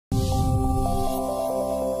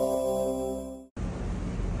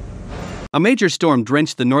A major storm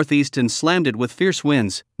drenched the northeast and slammed it with fierce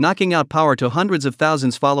winds, knocking out power to hundreds of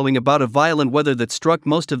thousands following a bout of violent weather that struck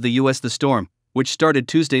most of the U.S. The storm, which started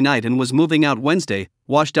Tuesday night and was moving out Wednesday,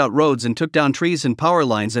 washed out roads and took down trees and power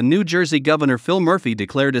lines, and New Jersey Governor Phil Murphy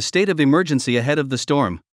declared a state of emergency ahead of the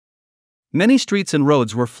storm. Many streets and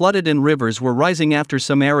roads were flooded and rivers were rising after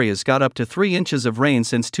some areas got up to 3 inches of rain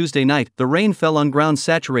since Tuesday night. The rain fell on ground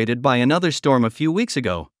saturated by another storm a few weeks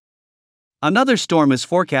ago. Another storm is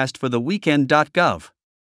forecast for the weekend. Gov.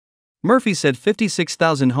 Murphy said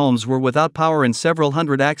 56,000 homes were without power and several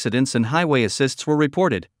hundred accidents and highway assists were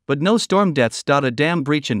reported, but no storm deaths. A dam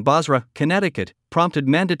breach in Basra, Connecticut, prompted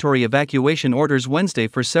mandatory evacuation orders Wednesday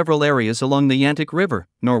for several areas along the Yantic River,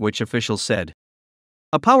 Norwich officials said.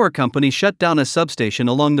 A power company shut down a substation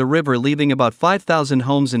along the river, leaving about 5,000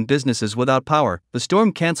 homes and businesses without power. The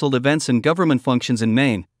storm canceled events and government functions in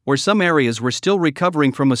Maine, where some areas were still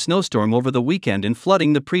recovering from a snowstorm over the weekend and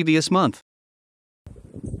flooding the previous month.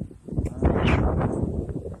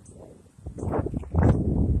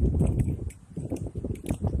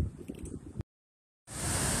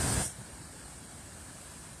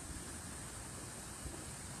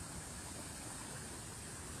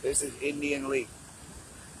 This is Indian Lake.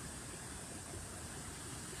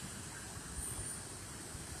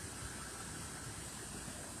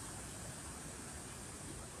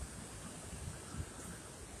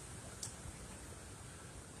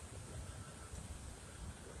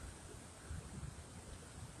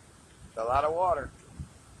 A lot of water.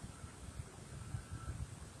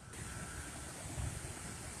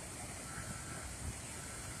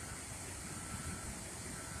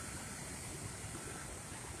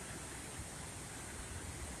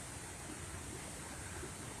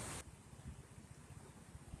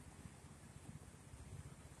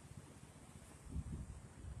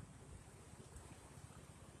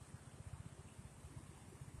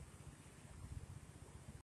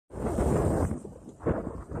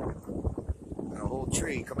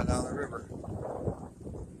 Tree coming down the river.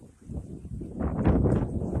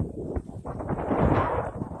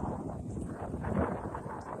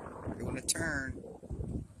 Doing a turn.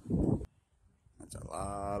 That's a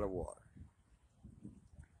lot of water.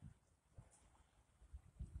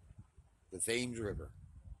 The Thames River.